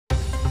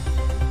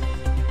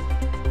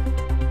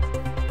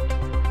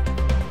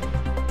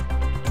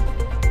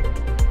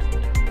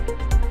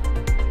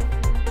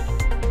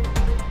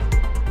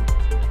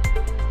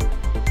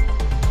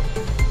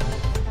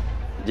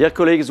Dear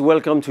colleagues,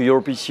 welcome to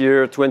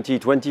EuroPCR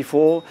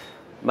 2024.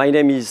 My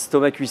name is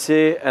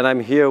Cuisset and I'm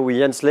here with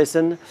Jens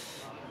Lassen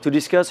to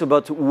discuss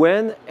about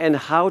when and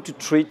how to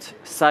treat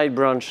side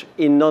branch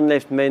in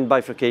non-left main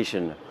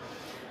bifurcation.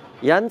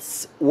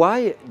 Jens,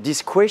 why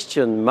this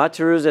question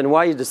matters and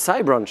why the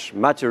side branch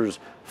matters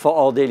for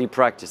our daily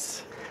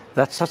practice?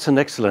 That's such an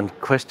excellent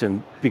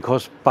question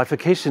because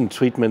bifurcation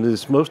treatment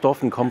is most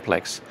often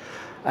complex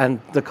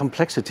and the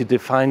complexity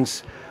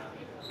defines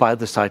by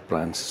the side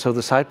branch. So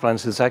the side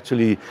branch is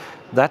actually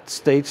that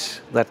stage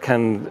that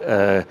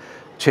can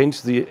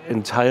change the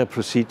entire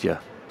procedure.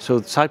 So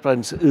the side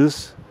branch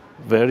is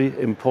very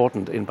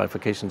important in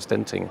bifurcation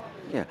stenting.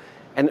 Yeah.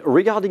 And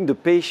regarding the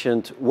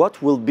patient, what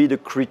will be the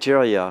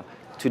criteria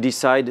to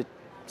decide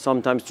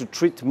sometimes to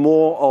treat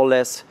more or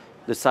less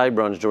the side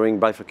branch during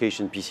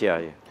bifurcation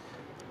PCI?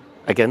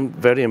 Again,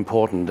 very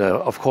important.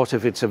 Of course,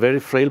 if it's a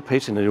very frail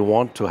patient and you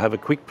want to have a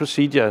quick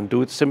procedure and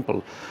do it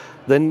simple,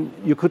 then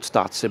you could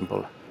start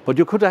simple. But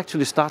you could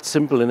actually start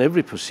simple in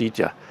every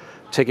procedure,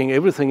 taking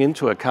everything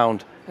into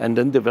account and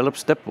then develop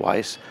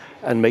stepwise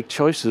and make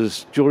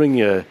choices during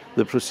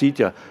the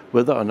procedure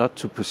whether or not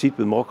to proceed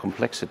with more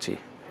complexity,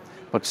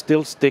 but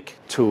still stick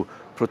to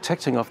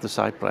protecting of the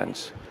side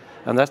branch.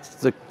 And that's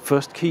the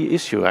first key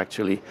issue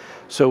actually.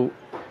 So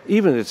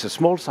even if it's a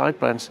small side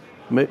branch,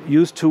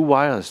 use 2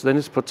 wires, then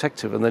it's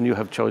protective and then you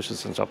have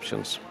choices and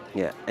options.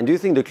 Yeah, and do you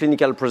think the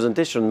clinical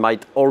presentation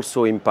might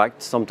also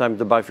impact sometimes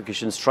the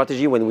bifurcation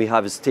strategy when we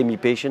have a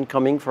STEMI patient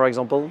coming, for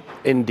example?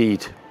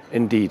 Indeed,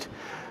 indeed.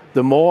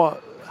 The more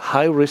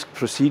high-risk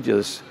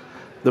procedures,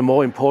 the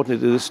more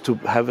important it is to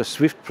have a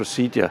swift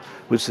procedure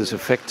which is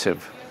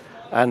effective.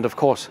 And of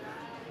course,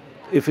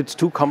 if it's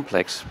too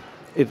complex,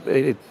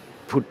 it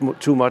put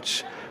too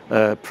much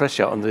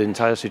pressure on the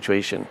entire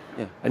situation.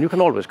 Yeah. And you can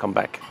always come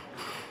back.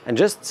 And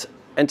just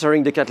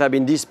entering the cath lab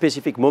in this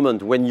specific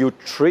moment, when you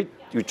treat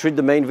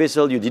the main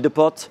vessel, you did the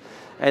pot,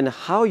 and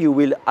how you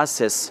will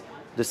assess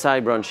the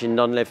side branch in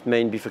non-left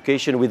main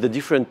bifurcation with the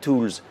different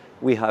tools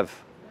we have?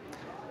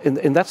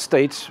 In that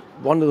stage,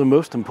 one of the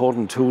most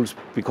important tools,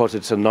 because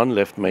it's a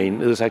non-left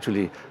main, is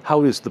actually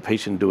how is the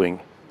patient doing?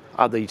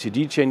 Are there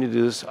ECG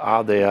changes?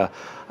 Are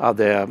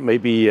there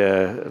maybe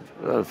a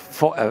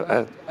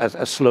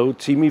slow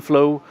TIMI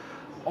flow?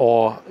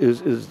 Or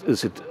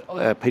is it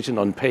a patient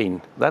on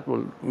pain? That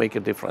will make a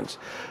difference.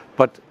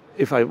 But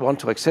if I want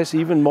to access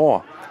even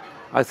more,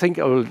 I think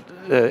I will,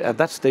 at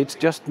that stage,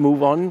 just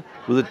move on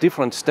with the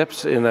different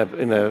steps in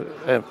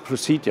a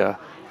procedure.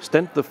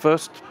 Stent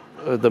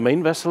the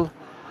main vessel,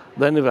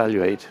 then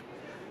evaluate.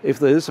 If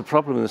there is a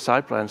problem in the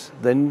side branch,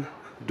 then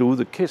do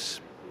the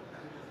KISS,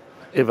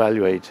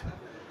 evaluate.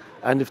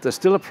 And if there's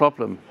still a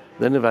problem,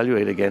 then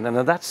evaluate again. And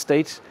at that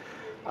stage,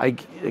 I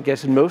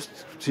guess in most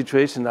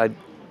situations, I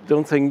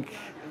don't think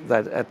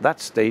that at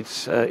that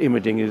stage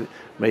imaging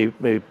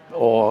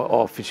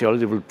or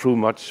physiology will prove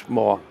much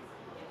more.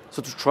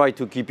 So to try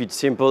to keep it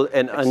simple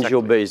and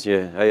angio-based,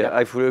 yeah,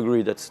 I fully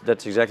agree.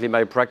 That's exactly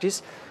my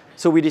practice.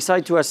 So we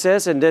decide to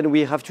assess and then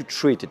we have to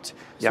treat it.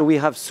 So we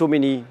have so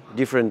many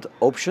different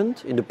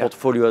options in the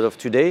portfolio of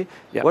today.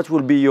 What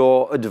will be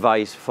your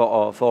advice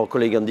for our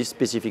colleague on this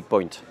specific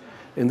point?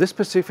 In this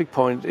specific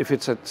point, if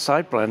it's a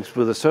side branch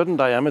with a certain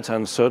diameter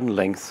and certain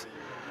length,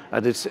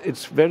 and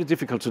it's very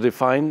difficult to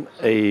define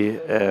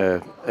a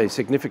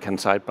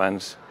significant side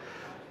branch.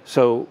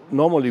 So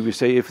normally we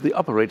say if the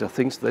operator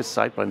thinks this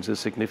side branch is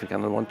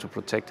significant and want to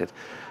protect it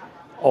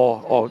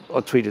or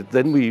treat it,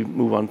 then we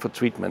move on for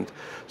treatment.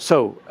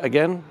 So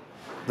again,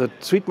 the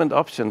treatment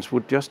options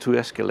would just to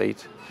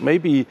escalate,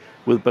 maybe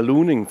with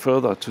ballooning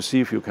further to see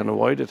if you can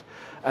avoid it.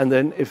 And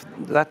then if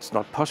that's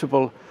not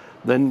possible,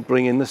 then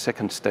bring in the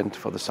second stent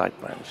for the side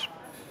branch.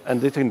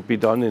 And it can be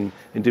done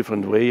in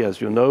different ways,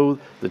 as you know,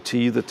 the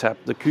T, the tap,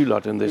 the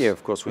Cuisset in this,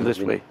 of course,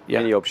 way.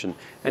 Any option.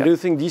 And do you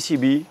think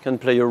DCB can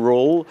play a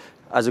role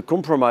as a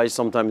compromise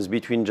sometimes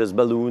between just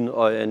balloon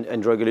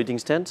and drug-eluting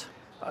stent?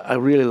 I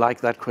really like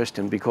that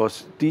question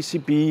because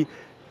DCB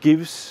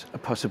gives a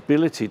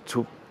possibility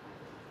to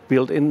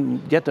build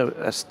in yet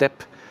a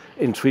step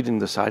in treating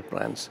the side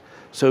branch.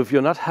 So if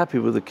you're not happy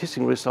with the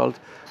kissing result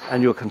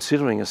and you're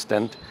considering a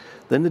stent,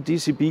 then the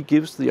DCB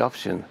gives the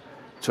option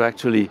to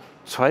actually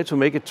try to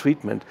make a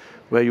treatment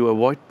where you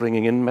avoid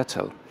bringing in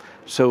metal.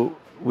 So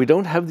we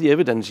don't have the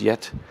evidence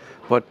yet,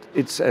 but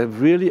it's a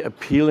really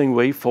appealing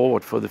way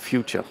forward for the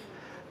future.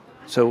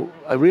 So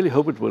I really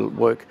hope it will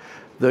work.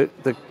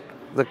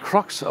 The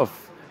crux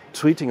of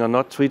treating or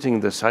not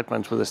treating the side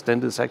branch with a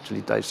stent is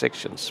actually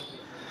dissections.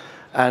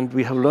 And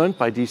we have learned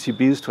by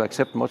DCBs to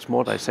accept much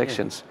more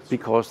dissections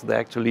because they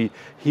actually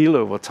heal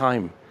over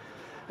time.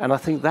 And I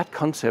think that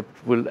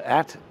concept will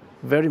add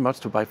very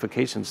much to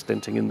bifurcation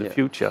stenting in the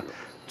future,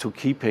 to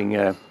keeping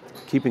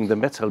the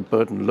metal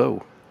burden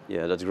low.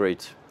 Yeah, that's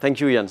great. Thank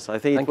you, Jens. I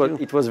think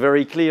it was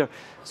very clear.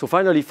 So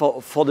finally,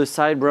 for the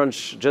side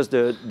branch, just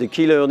the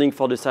key learning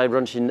for the side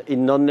branch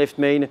in non-left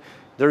main,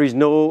 there is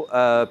no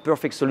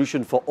perfect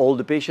solution for all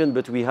the patients,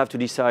 but we have to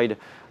decide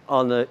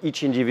on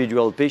each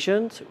individual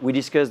patient. We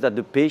discussed that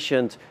the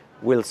patient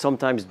will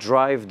sometimes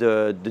drive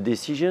the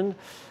decision.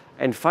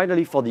 And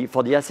finally, for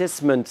the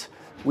assessment,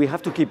 we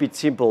have to keep it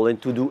simple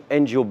and to do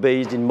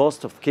angio-based in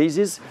most of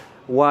cases,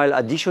 while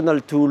additional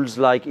tools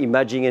like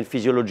imaging and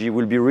physiology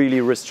will be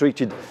really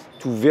restricted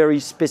to very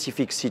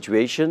specific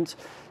situations.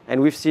 And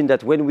we've seen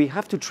that when we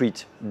have to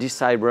treat this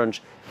side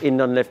branch in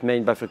non-left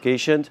main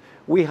bifurcation,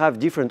 we have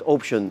different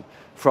options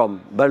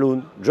from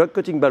balloon,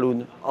 drug-coating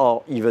balloon,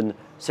 or even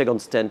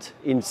second stent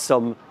in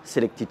some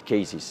selected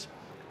cases.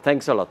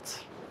 Thanks a lot.